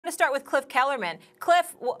to start with Cliff Kellerman.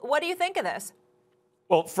 Cliff, what do you think of this?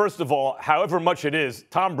 Well, first of all, however much it is,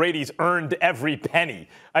 Tom Brady's earned every penny.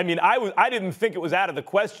 I mean, I didn't think it was out of the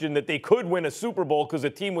question that they could win a Super Bowl because the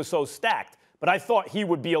team was so stacked. But I thought he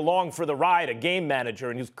would be along for the ride, a game manager,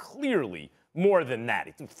 and he was clearly more than that.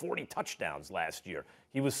 He threw 40 touchdowns last year.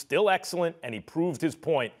 He was still excellent, and he proved his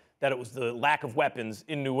point that it was the lack of weapons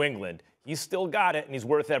in New England. He's still got it, and he's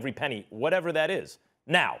worth every penny, whatever that is.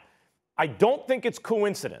 Now, I don't think it's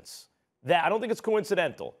coincidental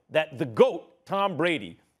that the GOAT, Tom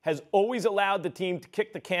Brady, has always allowed the team to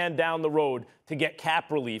kick the can down the road to get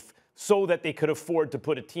cap relief so that they could afford to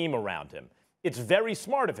put a team around him. It's very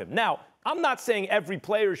smart of him. Now, I'm not saying every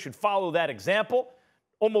player should follow that example.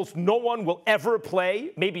 Almost no one will ever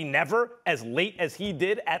play, maybe never, as late as he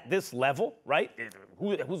did at this level, right?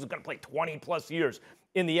 Who's going to play 20-plus years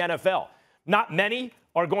in the NFL? Not many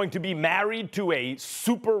are going to be married to a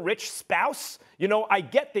super rich spouse. You know, I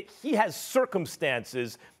get that he has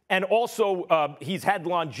circumstances and also he's had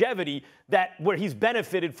longevity where he's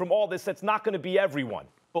benefited from all this. That's not going to be everyone.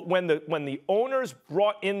 But when the owners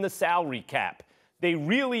brought in the salary cap, they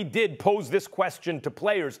really did pose this question to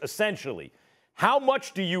players, essentially. How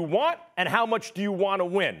much do you want and how much do you want to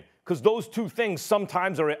win? Because those two things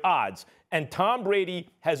sometimes are at odds. And Tom Brady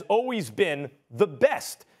has always been the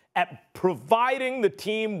best at providing the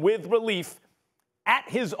team with relief at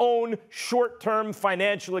his own short-term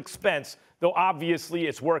financial expense, though obviously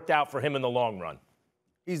it's worked out for him in the long run.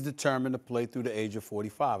 He's determined to play through the age of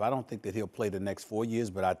 45. I don't think that he'll play the next 4 years,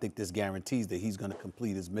 but I think this guarantees that he's going to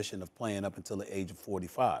complete his mission of playing up until the age of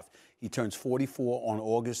 45. He turns 44 on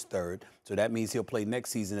August 3rd, so that means he'll play next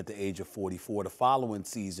season at the age of 44. The following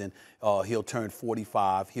season, he'll turn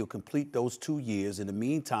 45. He'll complete those 2 years. In the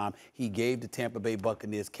meantime, he gave the Tampa Bay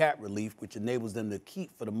Buccaneers cap relief, which enables them to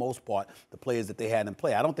keep, for the most part, the players that they had in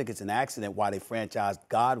play. I don't think it's an accident why they franchised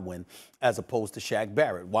Godwin as opposed to Shaq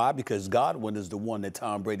Barrett. Why? Because Godwin is the one that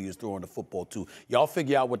Tom Brady is throwing the football to. Y'all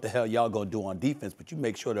figure out what the hell y'all going to do on defense, but you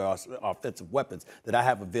make sure that our offensive weapons that I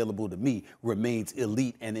have available to me remains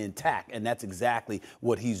elite and intact. And that's exactly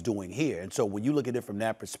what he's doing here. And so when you look at it from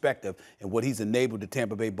that perspective and what he's enabled the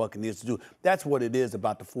Tampa Bay Buccaneers to do, that's what it is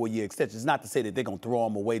about the 4-year extension. It's not to say that they're going to throw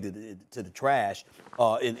him away to the trash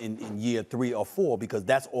in year 3 or 4, because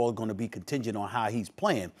that's all going to be contingent on how he's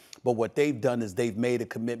playing. But what they've done is they've made a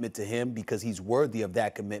commitment to him, because he's worthy of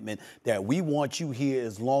that commitment, that we want you here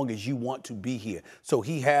as long as you want to be here. So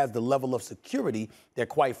he has the level of security that,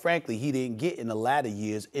 quite frankly, he didn't get in the latter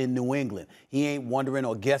years in New England. He ain't wondering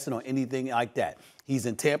or guessing or anything like that. He's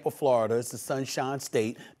in Tampa, Florida. It's the Sunshine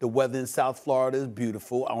State. The weather in South Florida is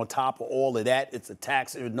beautiful. On top of all of that, it's a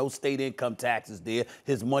tax. There's no state income taxes there.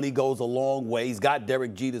 His money goes a long way. He's got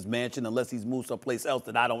Derek Jeter's mansion, unless he's moved someplace else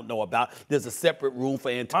that I don't know about. There's a separate room for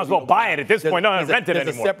Antonio. Might as well buy it at this point. No, rent it anymore.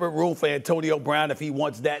 There's a separate room for Antonio Brown if he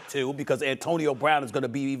wants that too, because Antonio Brown is going to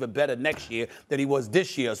be even better next year than he was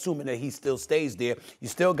this year, assuming that he still stays there. You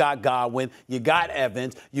still got Godwin. You got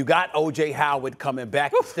Evans. You got O.J. Howard coming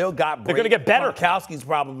back. You still got Brady. They're going to get better. Gronkowski's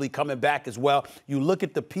probably coming back as well. You look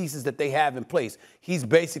at the pieces that they have in place. He's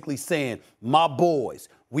basically saying, my boys,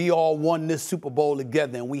 we all won this Super Bowl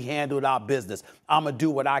together and we handled our business. I'm going to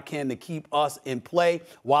do what I can to keep us in play,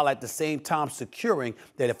 while at the same time securing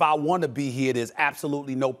that if I want to be here, there's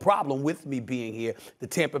absolutely no problem with me being here. The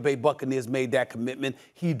Tampa Bay Buccaneers made that commitment.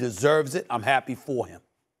 He deserves it. I'm happy for him.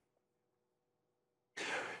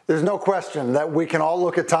 There's no question that we can all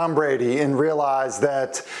look at Tom Brady and realize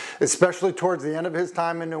that, especially towards the end of his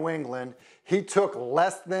time in New England, he took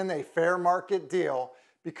less than a fair market deal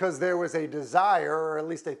because there was a desire, or at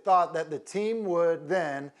least a thought, that the team would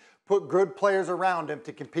then put good players around him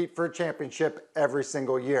to compete for a championship every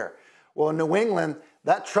single year. Well, in New England,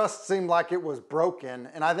 that trust seemed like it was broken,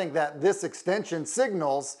 and I think that this extension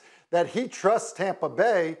signals that he trusts Tampa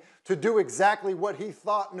Bay to do exactly what he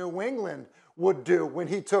thought New England would do when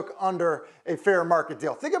he took under a fair market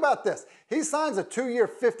deal. Think about this. He signs a 2-year,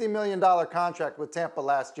 $50 million contract with Tampa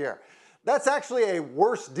last year. That's actually a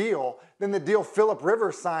worse deal than the deal Phillip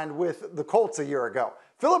Rivers signed with the Colts a year ago.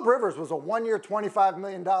 Phillip Rivers was a 1-year, $25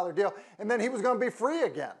 million deal, and then he was going to be free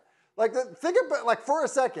again. Think about, for a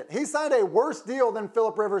second, he signed a worse deal than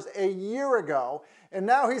Phillip Rivers a year ago, and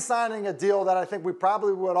now he's signing a deal that I think we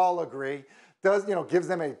probably would all agree gives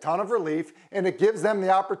them a ton of relief, and it gives them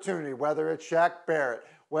the opportunity, whether it's Shaq Barrett,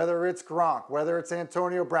 whether it's Gronk, whether it's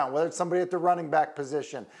Antonio Brown, whether it's somebody at the running back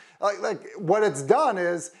position. What it's done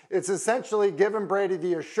is it's essentially given Brady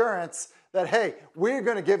the assurance that, hey, we're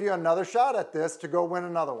going to give you another shot at this to go win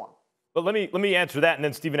another one. But let me answer that, and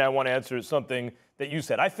then, Stephen, I want to answer something that you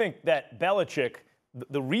said. I think that Belichick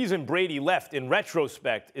the reason Brady left in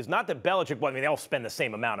retrospect is not that Belichick, well, I mean, they all spend the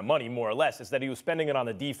same amount of money, more or less. It's that he was spending it on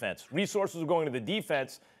the defense. Resources were going to the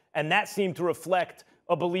defense, and that seemed to reflect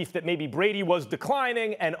a belief that maybe Brady was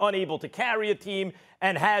declining and unable to carry a team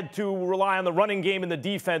and had to rely on the running game and the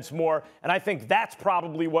defense more. And I think that's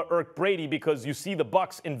probably what irked Brady, because you see the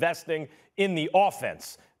Bucs investing in the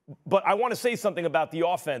offense. But I want to say something about the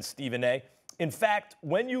offense, Stephen A. In fact,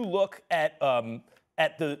 when you look at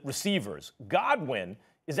the receivers, Godwin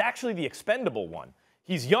is actually the expendable one.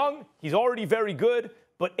 He's young, he's already very good,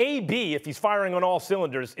 but AB, if he's firing on all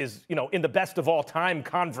cylinders, is, in the best of all time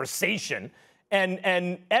conversation.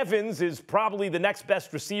 And Evans is probably the next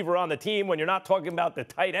best receiver on the team when you're not talking about the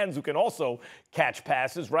tight ends who can also catch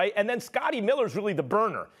passes, right? And then Scotty Miller's really the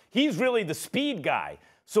burner. He's really the speed guy.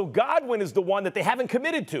 So Godwin is the one that they haven't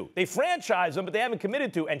committed to. They franchise him, but they haven't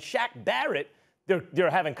committed to. And Shaq Barrett, they're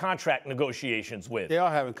having contract negotiations with. They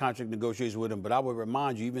are having contract negotiations with him, but I would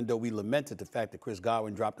remind you, even though we lamented the fact that Chris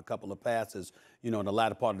Godwin dropped a couple of passes, in the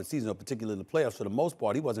latter part of the season, or particularly in the playoffs, for the most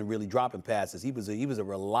part, he wasn't really dropping passes. He was a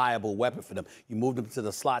reliable weapon for them. You moved him to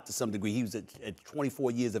the slot to some degree. He was at 24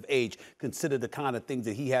 years of age. Consider the kind of things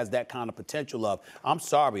that he has that kind of potential of. I'm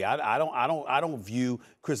sorry, I don't view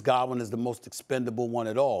Chris Godwin as the most expendable one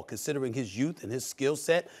at all, considering his youth and his skill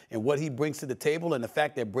set and what he brings to the table, and the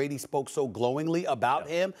fact that Brady spoke so glowingly about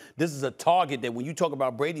him. This is a target that when you talk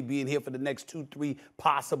about Brady being here for the next 2, 3,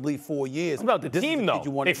 possibly 4 years. What about the team, though?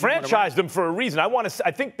 They franchised him for a reason.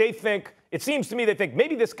 It seems to me they think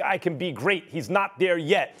maybe this guy can be great. He's not there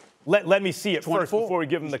yet. Let me see it 24. First before we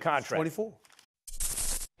give him the contract. 24.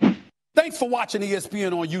 Thanks for watching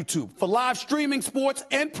ESPN on YouTube. For live streaming, sports,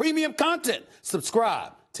 and premium content,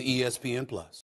 subscribe to ESPN+.